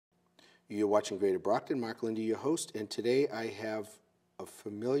You're watching Greater Brockton. Mark Lindy, your host, and today I have a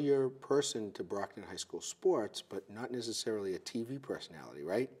familiar person to Brockton High School sports, but not necessarily a TV personality,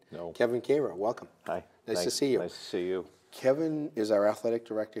 right? No. Kevin Karo, welcome. Hi. Nice to see you. Nice to see you. Kevin is our athletic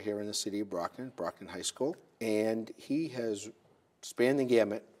director here in the city of Brockton, Brockton High School, and he has spanned the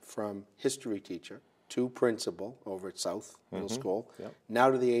gamut from history teacher to principal over at South Middle School,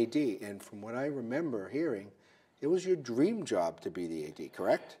 now to the AD. And from what I remember hearing, it was your dream job to be the AD,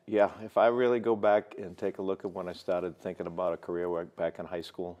 correct? Yeah, if I really go back and take a look at when I started thinking about a career back in high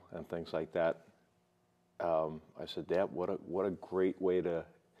school and things like that, I said, Dad, what a great way to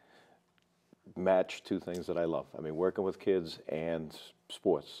match two things that I love. I mean, working with kids and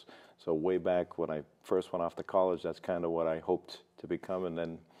sports. So way back when I first went off to college, that's kind of what I hoped to become. And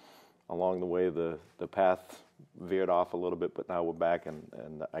then along the way, the path veered off a little bit, but now we're back,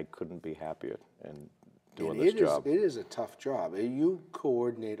 and I couldn't be happier and doing this job. It is a tough job. You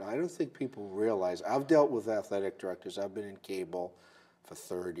coordinate. I don't think people realize. I've dealt with athletic directors. I've been in cable for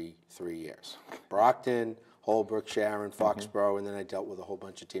 33 years. Brockton, Holbrook, Sharon, Foxborough, and then I dealt with a whole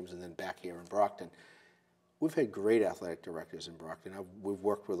bunch of teams, and then back here in Brockton. We've had great athletic directors in Brockton. We've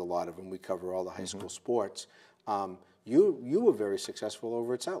worked with a lot of them. We cover all the high school sports. You were very successful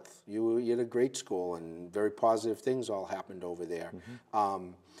over at South. You had a great school, and very positive things all happened over there.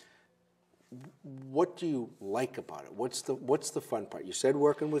 What do you like about it? What's the fun part? You said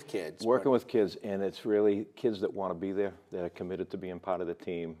working with kids. Working with kids, and it's really kids that want to be there, that are committed to being part of the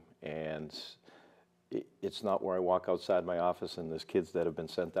team, and it's not where I walk outside my office and there's kids that have been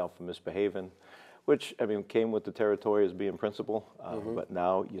sent out for misbehaving, which, I mean, came with the territory as being principal, but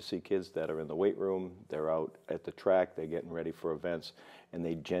now you see kids that are in the weight room, they're out at the track, they're getting ready for events, and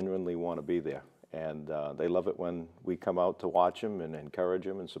they genuinely want to be there. And they love it when we come out to watch them and encourage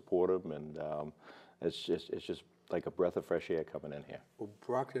them and support them, and it's just like a breath of fresh air coming in here. Well,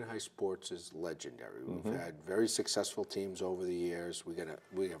 Brockton High Sports is legendary. We've had very successful teams over the years.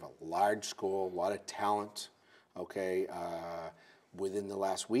 We have a large school, a lot of talent. Okay, within the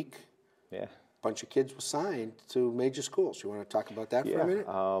last week, a bunch of kids were signed to major schools. You want to talk about that for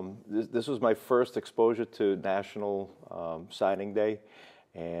a minute? This was my first exposure to National Signing Day,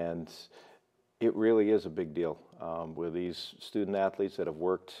 and it really is a big deal with these student athletes that have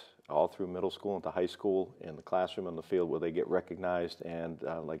worked all through middle school into high school, in the classroom, in the field, where they get recognized. And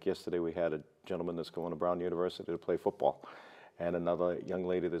like yesterday, we had a gentleman that's going to Brown University to play football, and another young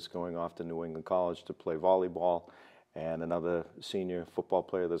lady that's going off to New England College to play volleyball, and another senior football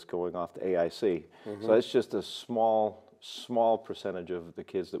player that's going off to AIC. So it's just a small percentage of the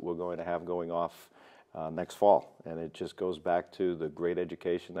kids that we're going to have going off next fall, and it just goes back to the great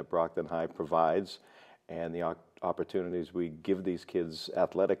education that Brockton High provides and the opportunities we give these kids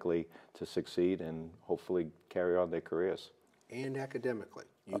athletically to succeed and hopefully carry on their careers. And academically.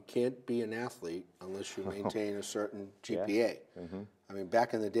 You can't be an athlete unless you maintain a certain GPA. I mean,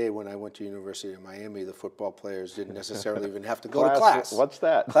 back in the day when I went to University of Miami, the football players didn't necessarily even have to go to class. What's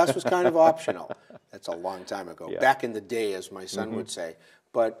that? Class was kind of optional. That's a long time ago. Back in the day, as my son would say.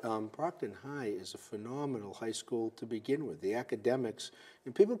 But Brockton High is a phenomenal high school to begin with. The academics,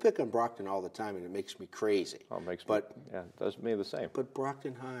 and people pick on Brockton all the time, and it makes me crazy. Oh, it does me the same. But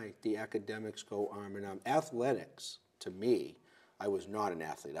Brockton High, the academics go arm in arm. Athletics, to me, I was not an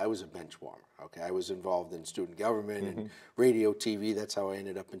athlete. I was a bench warmer. Okay, I was involved in student government and radio, TV. That's how I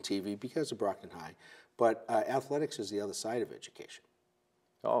ended up in TV because of Brockton High. But athletics is the other side of education.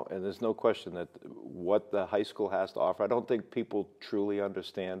 Oh, and there's no question that what the high school has to offer, I don't think people truly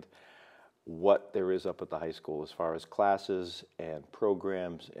understand what there is up at the high school as far as classes and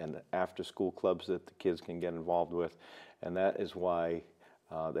programs and after-school clubs that the kids can get involved with. And that is why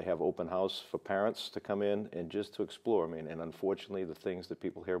they have open house for parents to come in and just to explore. I mean, and unfortunately, the things that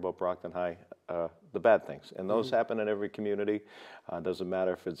people hear about Brockton High, the bad things. And those happen in every community. Doesn't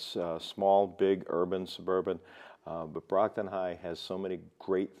matter if it's small, big, urban, suburban. But Brockton High has so many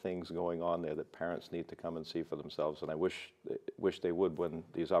great things going on there that parents need to come and see for themselves. And I wish they would when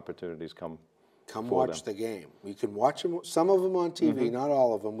these opportunities come. Come watch the game. You can watch them, some of them on TV, not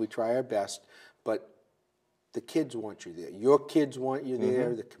all of them. We try our best. But the kids want you there. Your kids want you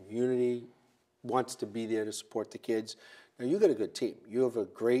there. The community wants to be there to support the kids. Now, you got a good team. You have a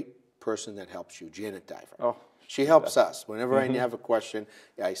great person that helps you, Janet Diver. Oh. She helps us. Whenever I have a question,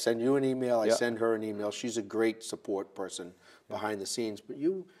 I send you an email, I send her an email. She's a great support person behind the scenes. But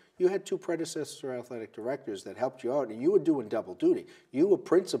you had two predecessor athletic directors that helped you out, and you were doing double duty. You were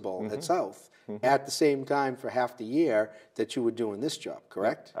principal at South at the same time for half the year that you were doing this job,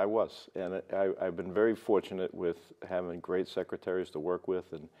 correct? I was, and I've been very fortunate with having great secretaries to work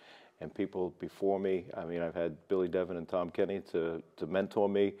with and people before me. I mean, I've had Billy Devin and Tom Kenny to mentor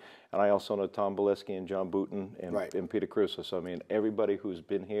me, and I also know Tom Bileski and John Booton and, Right. and Peter Crusoe. So, I mean, everybody who's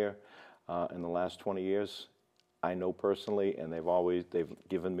been here in the last 20 years, I know personally, and they've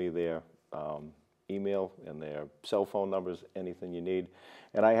given me their email and their cell phone numbers, anything you need.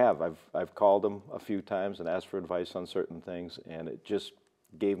 And I've called them a few times and asked for advice on certain things, and it just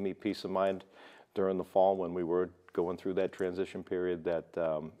gave me peace of mind during the fall when we were going through that transition period that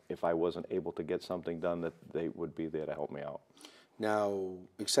if I wasn't able to get something done, that they would be there to help me out. Now,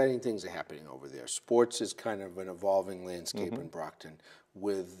 exciting things are happening over there. Sports is kind of an evolving landscape in Brockton.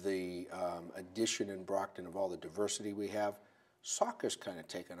 With the addition in Brockton of all the diversity we have, soccer's kind of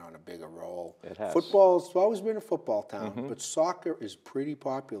taken on a bigger role. It has. Football's always been a football town, but soccer is pretty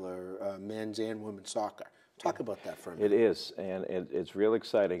popular, men's and women's soccer. Talk about that for a minute. It is, and it's real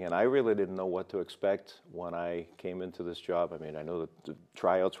exciting, and I really didn't know what to expect when I came into this job. I mean, I know that the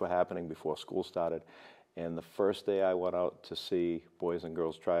tryouts were happening before school started, and the first day I went out to see boys and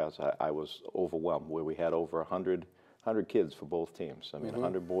girls tryouts, I was overwhelmed, where we had over 100 kids for both teams. I mean,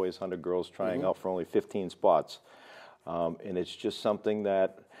 100 boys, 100 girls trying out for only 15 spots. And it's just something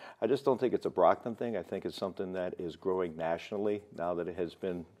that, I just don't think it's a Brockton thing. I think it's something that is growing nationally now that it has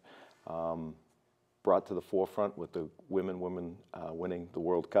been brought to the forefront with the women winning the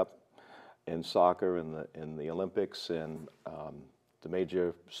World Cup in soccer and the Olympics and the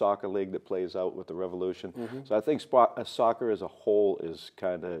major soccer league that plays out with the Revolution. So I think soccer as a whole is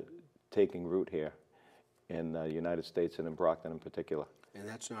kind of taking root here in the United States and in Brockton in particular. And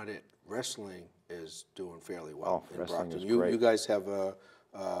that's not it. Wrestling is doing fairly well in wrestling Brockton. is great. You guys have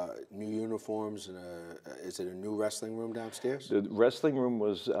new uniforms and is it a new wrestling room downstairs? The wrestling room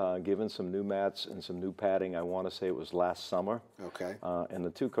was given some new mats and some new padding. I want to say it was last summer. Okay. And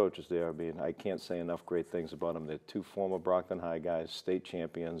the two coaches there, I mean, I can't say enough great things about them. They're two former Brockton High guys, state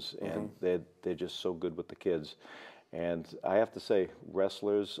champions, and they're just so good with the kids. And I have to say,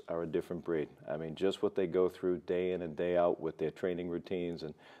 wrestlers are a different breed. I mean, just what they go through day in and day out with their training routines,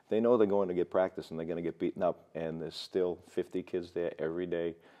 and they know they're going to get practice and they're going to get beaten up, and there's still 50 kids there every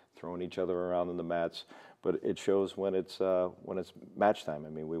day throwing each other around in the mats. But it shows when it's match time. I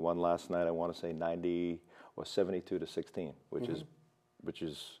mean, we won last night, I want to say 90 or 72-16, which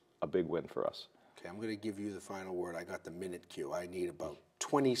is a big win for us. Okay, I'm going to give you the final word. I got the minute cue. I need about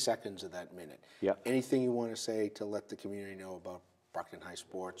 20 seconds of that minute. Yeah. Anything you want to say to let the community know about Brockton High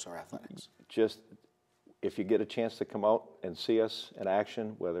sports or athletics? Just, if you get a chance to come out and see us in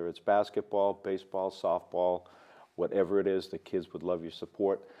action, whether it's basketball, baseball, softball, whatever it is, the kids would love your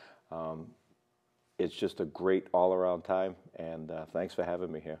support. It's just a great all-around time, and thanks for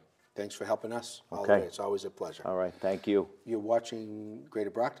having me here. Thanks for helping us all Okay. the way. It's always a pleasure. All right, thank you. You're watching Greater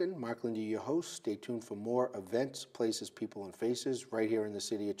Brockton. Mark Lindy, your host. Stay tuned for more events, places, people, and faces right here in the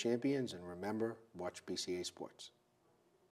City of Champions. And remember, watch BCA Sports.